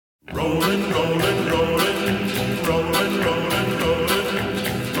Rolling, rolling, rolling, rolling, rolling, rolling, rolling,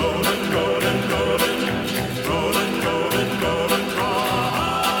 rolling, rolling, rolling, rolling,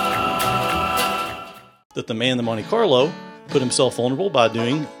 rolling, that the man in the Monte Carlo put himself vulnerable by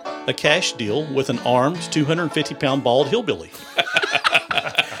doing a cash deal with an armed 250-pound bald hillbilly.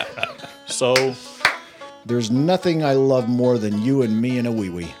 So, there's nothing I love more than you and me and a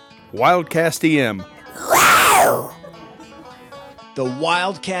WeeWee. Wildcast EM. The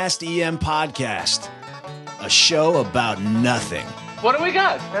Wildcast EM Podcast. A show about nothing. What do we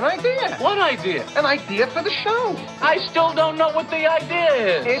got? An idea. What idea? An idea for the show. I still don't know what the idea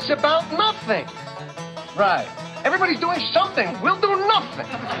is. It's about nothing. Right. Everybody's doing something. We'll do nothing.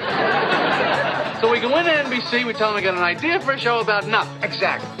 So we go into NBC, we tell them we got an idea for a show about nothing.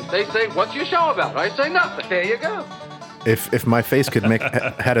 Exactly. They say, what's your show about? I say nothing. There you go. If my face could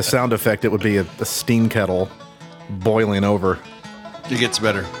had a sound effect, it would be a steam kettle boiling over. It gets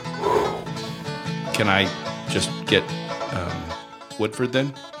better. Can I just get Woodford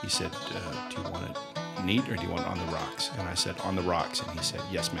then? He said, do you want it neat or do you want it on the rocks? And I said, on the rocks. And he said,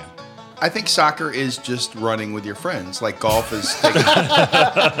 yes, ma'am. I think soccer is just running with your friends, like golf is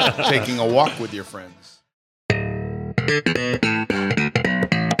taking a walk with your friends.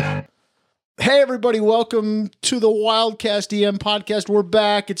 Hey, everybody, welcome to the Wildcast EM Podcast. We're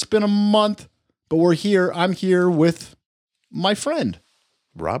back. It's been a month, but we're here. I'm here with my friend,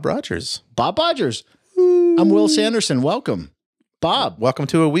 Rob Rogers. Bob Rogers. I'm Will Sanderson. Welcome. Bob. Welcome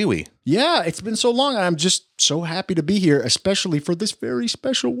to a WeeWee. Yeah, it's been so long. I'm just so happy to be here, especially for this very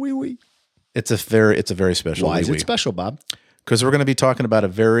special WeeWee. It's a very special Why is WeeWee. it special, Bob? Because we're going to be talking about a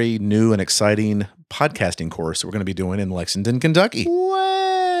very new and exciting podcasting course that we're going to be doing in Lexington, Kentucky.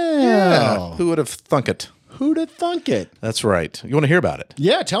 Wow. Yeah. Who would have thunk it? Who'd have thunk it? That's right. You want to hear about it?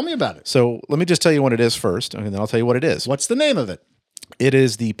 Yeah, tell me about it. So let me just tell you what it is first, and then I'll tell you what it is. What's the name of it? It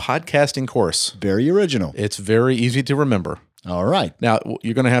is the podcasting course. Very original. It's very easy to remember. All right. Now,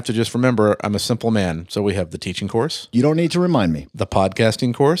 you're going to have to just remember, I'm a simple man. So we have the teaching course, You don't need to remind me. the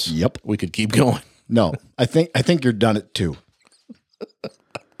podcasting course. Yep. We could keep going. No, I think you're done it too.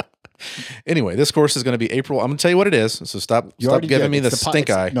 Anyway, this course is going to be April. I'm going to tell you what it is. So stop giving me the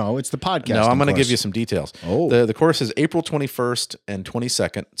stink eye. No, it's the podcast. No, I'm going to give you some details. Oh. The course is April 21st and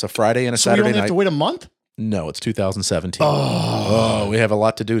 22nd. It's a Friday and a So we Saturday only night. have to wait a month? No, it's 2017. Oh, we have a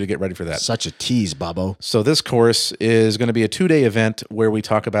lot to do to get ready for that. Such a tease, Bobo. So this course is going to be a 2-day event where we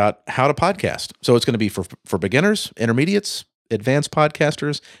talk about how to podcast. So it's going to be for beginners, intermediates, advanced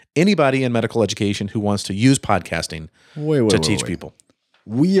podcasters, anybody in medical education who wants to use podcasting to teach people.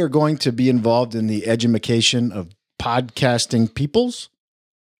 We are going to be involved in the edumacation of podcasting peoples?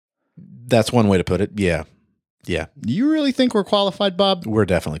 That's one way to put it. Yeah. Yeah. Do you really think we're qualified, Bob? We're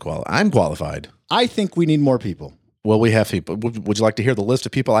definitely qualified. I'm qualified. I think we need more people. Well, we have people. Would you like to hear the list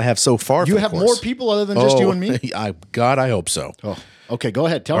of people I have so far? You for the have course? more people other than just you and me? God, I hope so. Oh, okay, go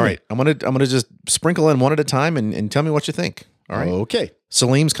ahead. Tell All me. right. I'm gonna just sprinkle in one at a time and tell me what you think. All right. Okay.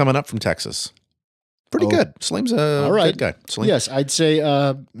 Salim's coming up from Texas. Pretty good. Salim's a All right. good guy. Salim. Yes, I'd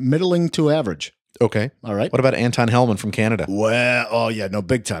say middling to average. Okay. All right. What about Anton Hellman from Canada? Well, oh yeah, no,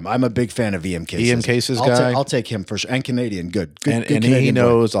 big time. I'm a big fan of EM Cases. EM Cases I'll guy? I'll take him for sure. And Canadian, good. And Canadian he boy.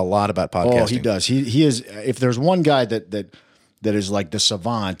 knows a lot about podcasting. Oh, he does. He is. If there's one guy that is like the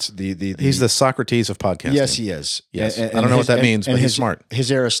savant, He's the Socrates of podcasting. Yes, he is. Yes. I don't know what that means, but he's smart.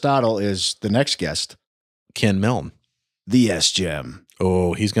 His Aristotle is the next guest, Ken Milne. the S-Gem.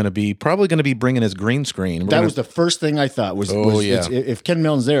 Oh, he's probably going to be bringing his green screen. That was the first thing I thought was, if Ken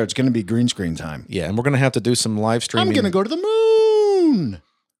Milne's there, it's going to be green screen time. Yeah, and we're going to have to do some live streaming. I'm going to go to the moon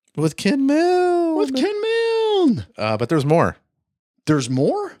with Ken Milne. with Ken Milne. But there's more. There's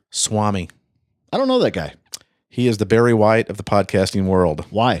more? Swami. I don't know that guy. He is the Barry White of the podcasting world.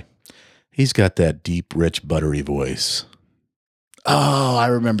 Why? He's got that deep, rich, buttery voice. Oh, I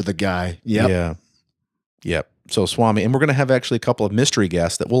remember the guy. Yep. Yeah. Yep. So Swami, and we're going to have actually a couple of mystery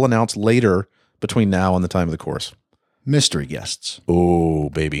guests that we'll announce later between now and the time of the course. Mystery guests. Oh,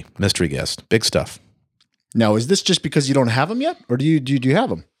 baby. Mystery guest. Big stuff. Now, is this just because you don't have them yet? Or do you have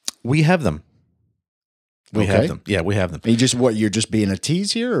them? We have them. We Okay. have them. Yeah, we have them. You're just being a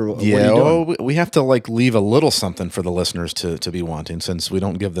tease here? Or what Yeah, are you doing? we have to leave a little something for the listeners to be wanting since we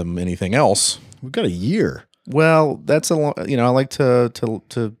don't give them anything else. We've got a year, Well, that's I like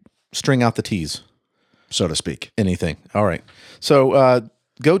to string out the tease. so to speak. Anything. All right. So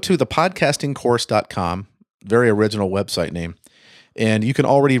go to thepodcastingcourse.com, very original website name, And you can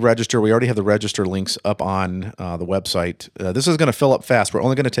already register. We already have the register links up on the website. This is going to fill up fast. We're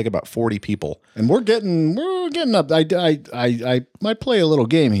only going to take about 40 people. And we're getting up. I might play a little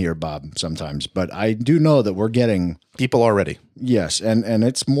game here, Bob, sometimes, but I do know that we're getting People already. yes, and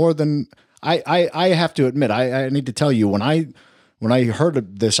it's more than I have to admit. I need to tell you when I heard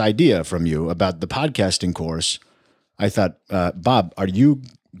of this idea from you about the podcasting course, I thought, Bob, are you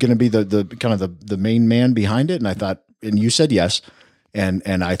going to be the kind of the main man behind it? And I thought, and you said yes. And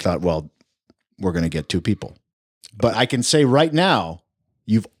I thought, well, we're going to get 2 people. But I can say right now,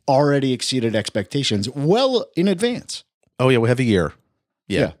 you've already exceeded expectations well in advance. Oh, yeah, we have a year.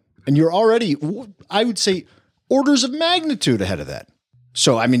 Yeah. And you're already, I would say, orders of magnitude ahead of that.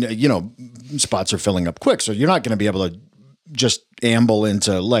 So, I mean, spots are filling up quick. So you're not going to be able to just amble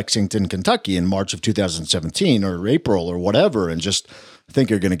into Lexington, Kentucky in March of 2017 or April or whatever and just think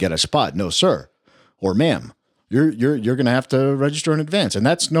you're going to get a spot. No, sir. Or ma'am. You're going to have to register in advance, and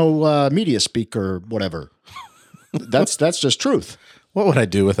that's no media speak or whatever. That's just truth. What would I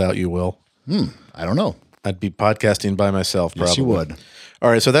do without you, Will? I don't know. I'd be podcasting by myself, probably. Yes, you would. All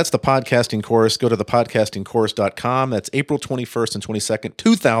right, so that's the podcasting course. Go to thepodcastingcourse.com. That's April 21st and 22nd,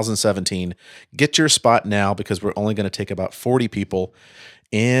 2017. Get your spot now because we're only going to take about 40 people,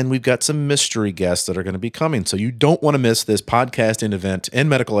 and we've got some mystery guests that are going to be coming. So you don't want to miss this podcasting event in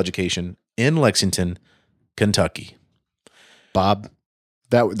medical education in Lexington, Kentucky. Bob,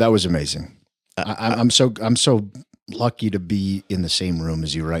 that was amazing. I'm so lucky to be in the same room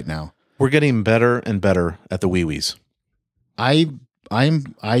as you right now. We're getting better and better at the WeeWees. I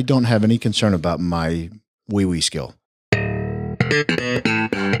don't have any concern about my WeeWee skill.